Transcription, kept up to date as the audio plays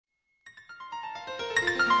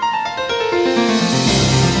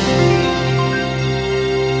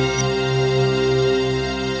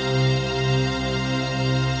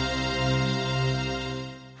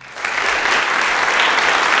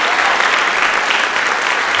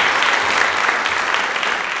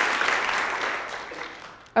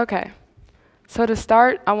Okay, so to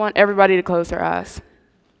start, I want everybody to close their eyes.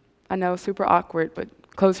 I know, super awkward, but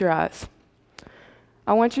close your eyes.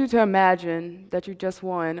 I want you to imagine that you just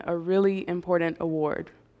won a really important award.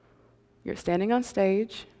 You're standing on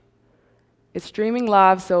stage. It's streaming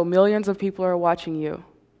live, so millions of people are watching you.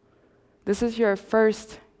 This is your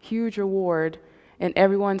first huge award, and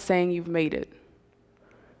everyone's saying you've made it.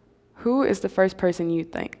 Who is the first person you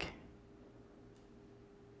think?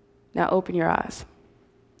 Now open your eyes.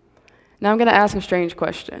 Now I'm going to ask a strange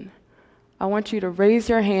question. I want you to raise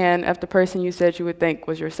your hand if the person you said you would think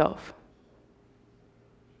was yourself.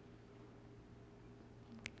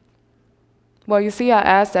 Well, you see, I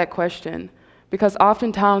asked that question because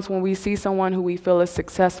oftentimes when we see someone who we feel is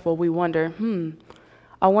successful, we wonder,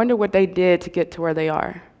 I wonder what they did to get to where they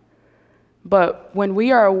are. But when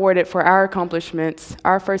we are awarded for our accomplishments,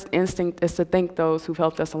 our first instinct is to thank those who've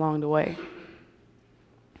helped us along the way.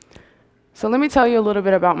 So let me tell you a little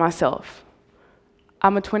bit about myself.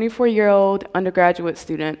 I'm a 24-year-old undergraduate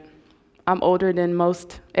student. I'm older than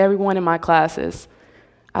most everyone in my classes.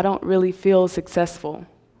 I don't really feel successful.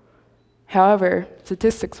 However,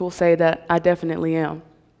 statistics will say that I definitely am.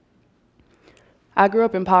 I grew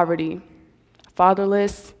up in poverty,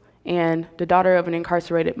 fatherless, and the daughter of an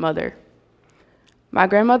incarcerated mother. My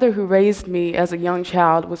grandmother, who raised me as a young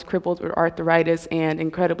child, was crippled with arthritis and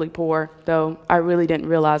incredibly poor, though I really didn't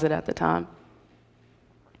realize it at the time.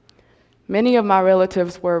 Many of my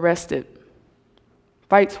relatives were arrested.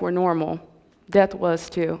 Fights were normal. Death was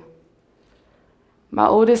too. My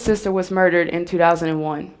oldest sister was murdered in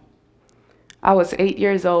 2001. I was 8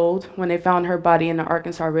 years old when they found her body in the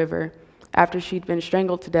Arkansas River after she'd been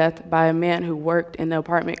strangled to death by a man who worked in the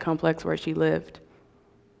apartment complex where she lived.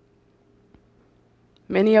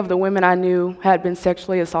 Many of the women I knew had been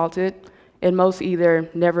sexually assaulted, and most either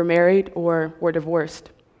never married or were divorced.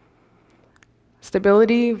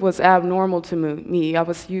 Stability was abnormal to me. I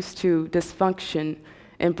was used to dysfunction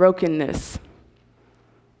and brokenness.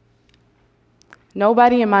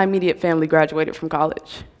 Nobody in my immediate family graduated from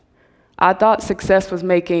college. I thought success was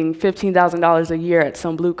making $15,000 a year at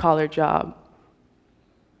some blue-collar job.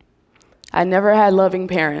 I never had loving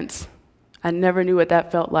parents. I never knew what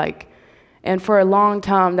that felt like. And for a long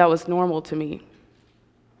time, that was normal to me.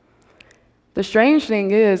 The strange thing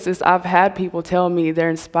is I've had people tell me they're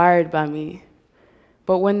inspired by me.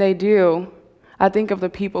 But when they do, I think of the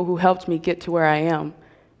people who helped me get to where I am,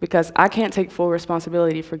 because I can't take full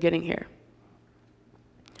responsibility for getting here.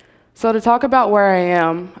 So to talk about where I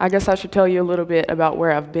am, I guess I should tell you a little bit about where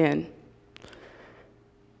I've been.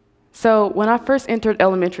 So when I first entered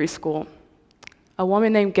elementary school, a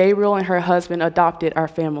woman named Gabriel and her husband adopted our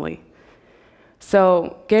family.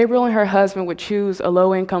 So Gabriel and her husband would choose a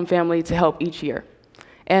low-income family to help each year.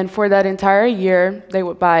 And for that entire year, they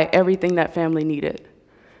would buy everything that family needed.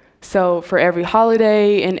 So for every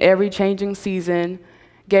holiday and every changing season,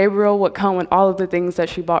 Gabriel would come with all of the things that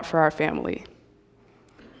she bought for our family.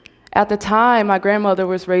 At the time, my grandmother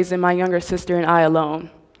was raising my younger sister and I alone.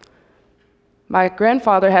 My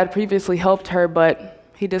grandfather had previously helped her, but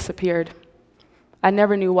he disappeared. I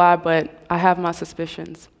never knew why, but I have my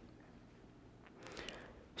suspicions.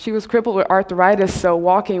 She was crippled with arthritis, so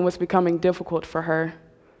walking was becoming difficult for her.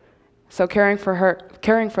 So caring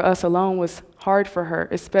for us alone was hard for her,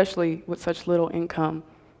 especially with such little income.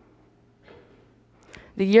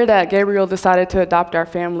 The year that Gabriel decided to adopt our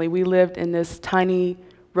family, we lived in this tiny,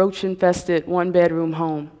 roach-infested one-bedroom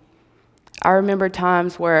home. I remember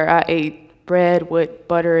times where I ate bread with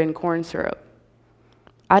butter and corn syrup.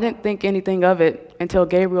 I didn't think anything of it until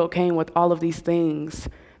Gabriel came with all of these things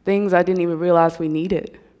I didn't even realize we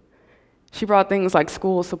needed. She brought things like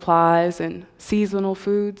school supplies and seasonal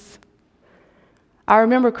foods. I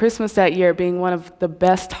remember Christmas that year being one of the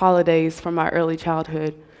best holidays from my early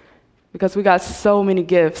childhood because we got so many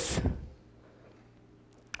gifts.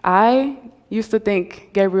 I used to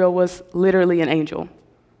think Gabriel was literally an angel,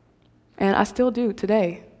 and I still do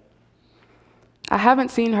today. I haven't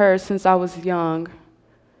seen her since I was young,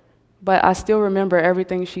 but I still remember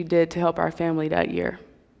everything she did to help our family that year.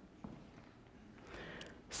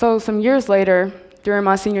 So some years later, during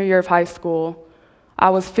my senior year of high school, I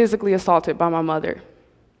was physically assaulted by my mother.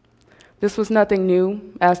 This was nothing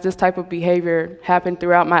new, as this type of behavior happened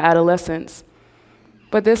throughout my adolescence.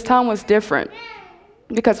 But this time was different,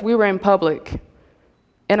 because we were in public,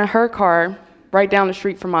 in her car, right down the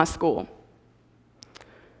street from my school.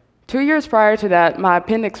 2 years prior to that, my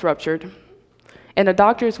appendix ruptured, and the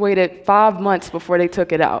doctors waited 5 months before they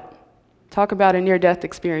took it out. Talk about a near-death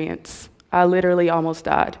experience. I literally almost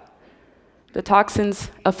died. The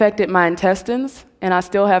toxins affected my intestines, and I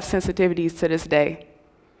still have sensitivities to this day.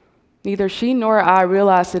 Neither she nor I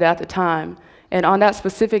realized it at the time, and on that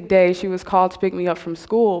specific day, she was called to pick me up from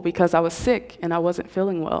school because I was sick and I wasn't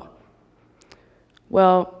feeling well.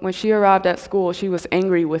 Well, when she arrived at school, she was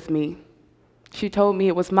angry with me. She told me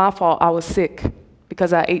it was my fault I was sick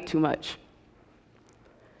because I ate too much.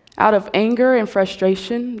 Out of anger and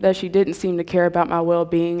frustration that she didn't seem to care about my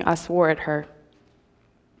well-being, I swore at her.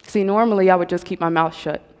 See, normally I would just keep my mouth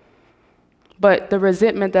shut. But the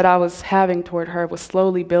resentment that I was having toward her was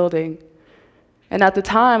slowly building. And at the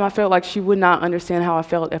time, I felt like she would not understand how I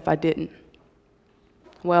felt if I didn't.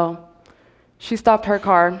 Well, she stopped her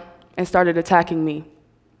car and started attacking me.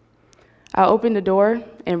 I opened the door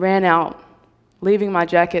and ran out, leaving my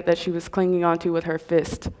jacket that she was clinging onto with her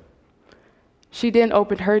fist. She then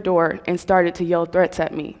opened her door and started to yell threats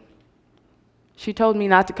at me. She told me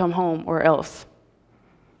not to come home or else.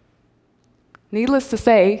 Needless to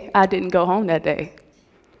say, I didn't go home that day.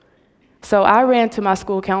 So I ran to my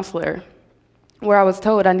school counselor, where I was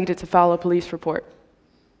told I needed to file a police report.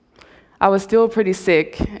 I was still pretty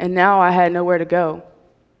sick, and now I had nowhere to go.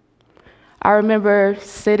 I remember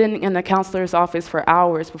sitting in the counselor's office for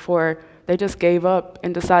hours before they just gave up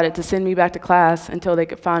and decided to send me back to class until they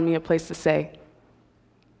could find me a place to stay.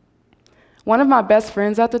 One of my best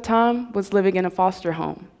friends at the time was living in a foster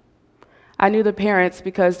home. I knew the parents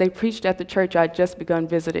because they preached at the church I'd just begun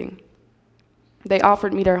visiting. They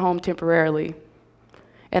offered me their home temporarily,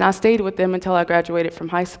 and I stayed with them until I graduated from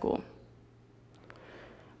high school.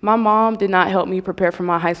 My mom did not help me prepare for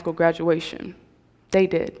my high school graduation. They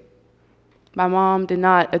did. My mom did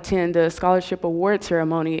not attend the scholarship award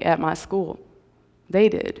ceremony at my school. They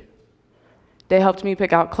did. They helped me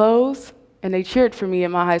pick out clothes, and they cheered for me at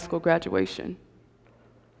my high school graduation.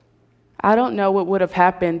 I don't know what would have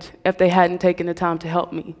happened if they hadn't taken the time to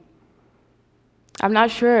help me. I'm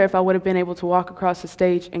not sure if I would have been able to walk across the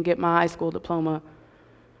stage and get my high school diploma.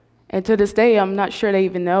 And to this day, I'm not sure they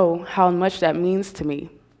even know how much that means to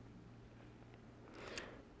me.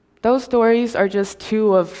 Those stories are just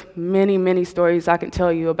two of many, many stories I can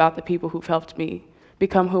tell you about the people who've helped me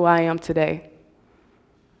become who I am today.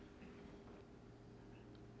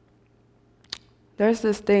 There's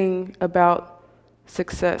this thing about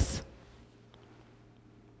success.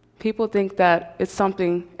 People think that it's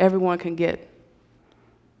something everyone can get.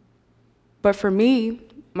 But for me,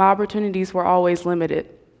 my opportunities were always limited.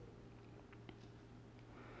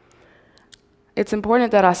 It's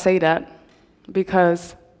important that I say that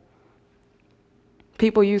because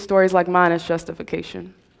people use stories like mine as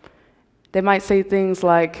justification. They might say things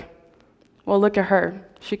like, well, look at her.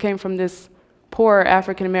 She came from this poor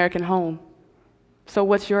African-American home. So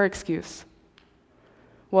what's your excuse?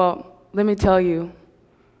 Well, let me tell you,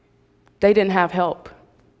 they didn't have help.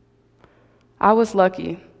 I was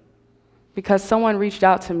lucky because someone reached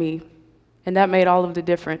out to me, and that made all of the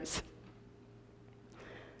difference.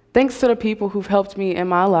 Thanks to the people who've helped me in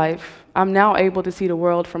my life, I'm now able to see the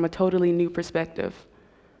world from a totally new perspective.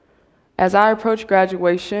 As I approach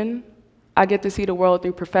graduation, I get to see the world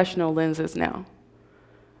through professional lenses now.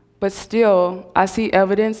 But still, I see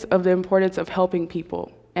evidence of the importance of helping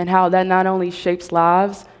people and how that not only shapes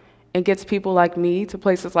lives and gets people like me to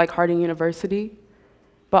places like Harding University,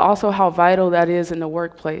 but also how vital that is in the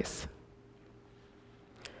workplace.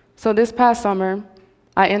 So this past summer,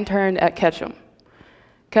 I interned at Ketchum.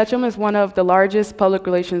 Ketchum is one of the largest public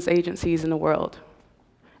relations agencies in the world.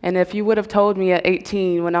 And if you would have told me at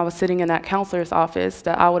 18 when I was sitting in that counselor's office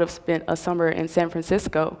that I would have spent a summer in San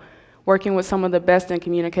Francisco working with some of the best in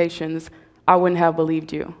communications, I wouldn't have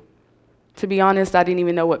believed you. To be honest, I didn't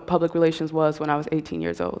even know what public relations was when I was 18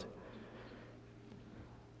 years old.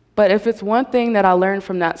 But if it's one thing that I learned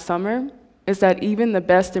from that summer, is that even the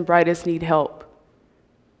best and brightest need help.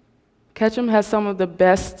 Ketchum has some of the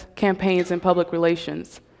best campaigns in public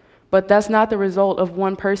relations, but that's not the result of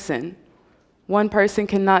one person. One person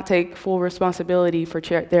cannot take full responsibility for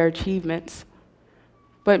their achievements.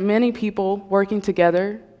 But many people working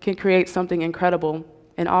together can create something incredible,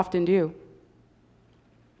 and often do.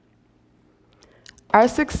 Our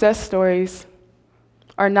success stories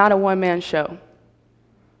are not a one-man show.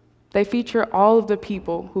 They feature all of the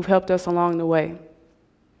people who've helped us along the way.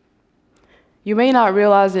 You may not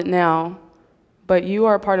realize it now, but you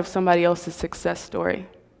are a part of somebody else's success story.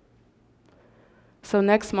 So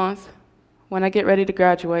next month, when I get ready to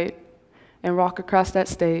graduate and walk across that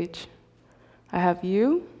stage, I have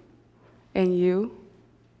you and you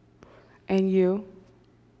and you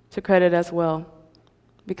to credit as well,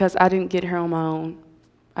 because I didn't get here on my own.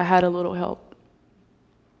 I had a little help.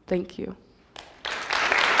 Thank you.